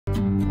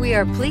We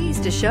are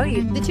pleased to show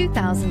you the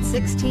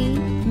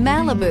 2016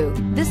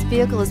 Malibu. This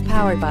vehicle is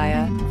powered by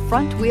a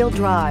front-wheel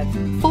drive,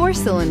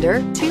 4-cylinder,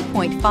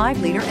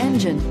 2.5-liter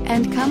engine,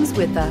 and comes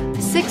with a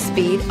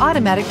 6-speed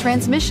automatic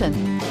transmission.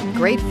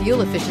 Great fuel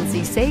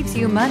efficiency saves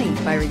you money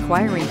by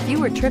requiring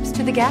fewer trips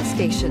to the gas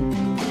station.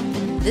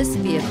 This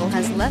vehicle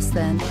has less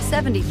than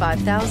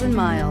 75,000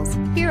 miles.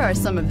 Here are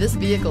some of this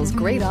vehicle's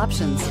great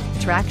options: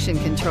 traction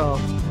control,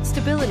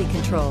 stability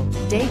control,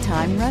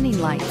 daytime running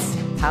lights,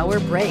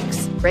 power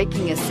brakes,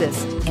 braking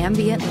assist,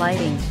 ambient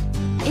lighting.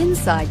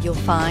 Inside you'll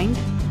find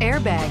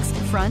airbags,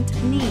 front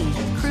knee,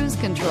 cruise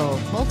control,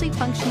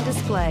 multifunction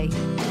display.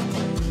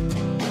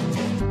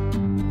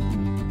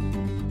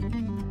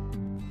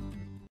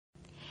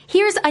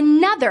 Here's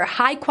another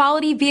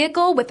high-quality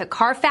vehicle with a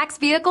Carfax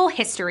Vehicle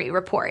History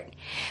Report.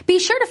 Be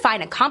sure to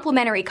find a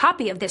complimentary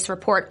copy of this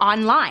report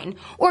online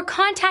or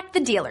contact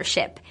the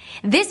dealership.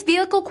 This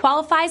vehicle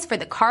qualifies for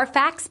the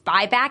Carfax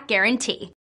Buyback Guarantee.